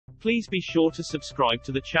Please be sure to subscribe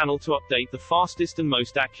to the channel to update the fastest and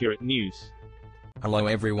most accurate news. Hello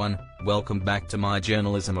everyone, welcome back to my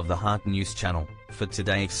Journalism of the Heart news channel. For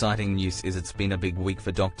today, exciting news is it's been a big week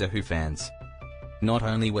for Doctor Who fans. Not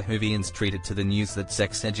only were Whovians treated to the news that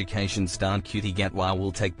sex education star Ncuti Gatwa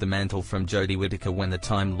will take the mantle from Jodie Whittaker when the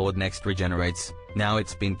Time Lord next regenerates, now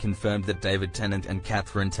it's been confirmed that David Tennant and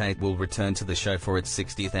Catherine Tate will return to the show for its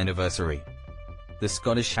 60th anniversary. The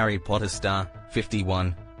Scottish Harry Potter star,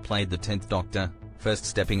 51, played the 10th Doctor, first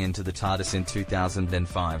stepping into the TARDIS in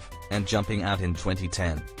 2005, and jumping out in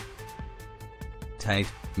 2010.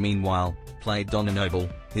 Tate, meanwhile, played Donna Noble,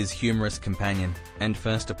 his humorous companion, and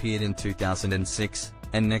first appeared in 2006,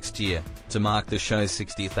 and next year, to mark the show's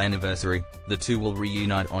 60th anniversary, the two will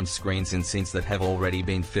reunite on screens in scenes that have already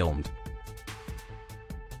been filmed.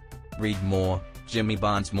 Read more. Jimmy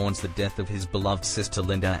Barnes mourns the death of his beloved sister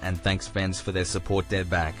Linda and thanks fans for their support. They're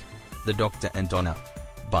back. The Doctor and Donna.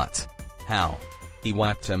 But how? He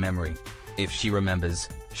wiped her memory. If she remembers,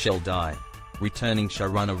 she'll die. Returning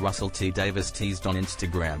showrunner Russell T Davies teased on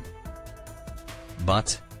Instagram.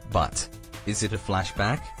 But, is it a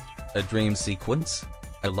flashback? A dream sequence?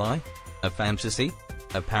 A lie? A fantasy?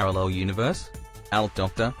 A parallel universe? Alt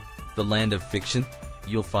Doctor? The land of fiction?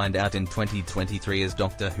 You'll find out in 2023 as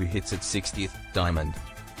Doctor Who hits its 60th diamond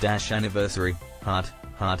anniversary. Heart,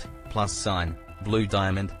 blue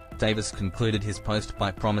diamond. Davies concluded his post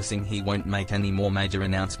by promising he won't make any more major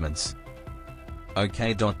announcements.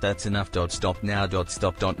 Okay. That's enough. Stop now.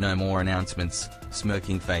 Stop. No more announcements.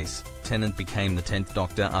 Smirking face. Tennant became the 10th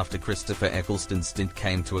Doctor after Christopher Eccleston's stint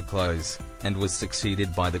came to a close, and was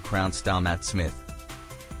succeeded by the Crown star Matt Smith.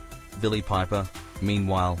 Billie Piper,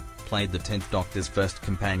 meanwhile, played the 10th Doctor's first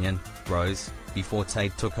companion, Rose, before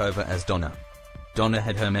Tate took over as Donna. Donna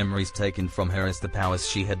had her memories taken from her as the powers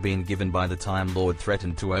she had been given by the Time Lord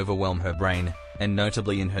threatened to overwhelm her brain, and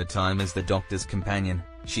notably in her time as the Doctor's companion,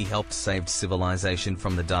 she helped save civilization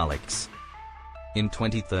from the Daleks. In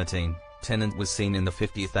 2013, Tennant was seen in the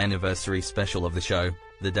 50th anniversary special of the show,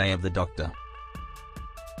 The Day of the Doctor.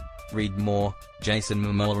 Read more. Jason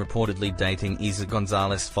Momoa reportedly dating Isa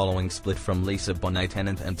Gonzalez following split from Lisa Bonet.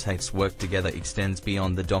 Tennant and Tate's work together extends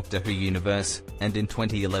beyond the Doctor Who universe, and in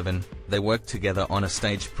 2011, they worked together on a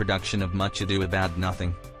stage production of Much Ado About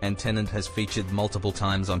Nothing, and Tennant has featured multiple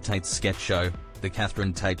times on Tate's sketch show, The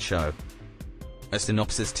Catherine Tate Show. A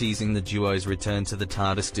synopsis teasing the duo's return to the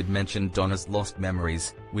TARDIS did mention Donna's lost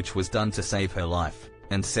memories, which was done to save her life,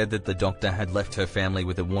 and said that the Doctor had left her family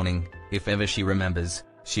with a warning: if ever she remembers,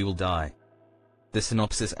 she will die. The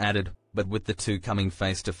synopsis added, but with the two coming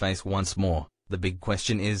face to face once more, the big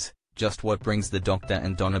question is, just what brings the Doctor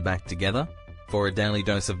and Donna back together? For a daily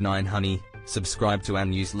dose of 9 Honey, subscribe to our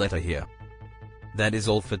newsletter here. That is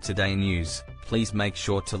all for today news. Please make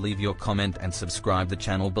sure to leave your comment and subscribe the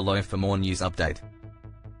channel below for more news update.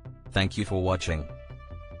 Thank you for watching.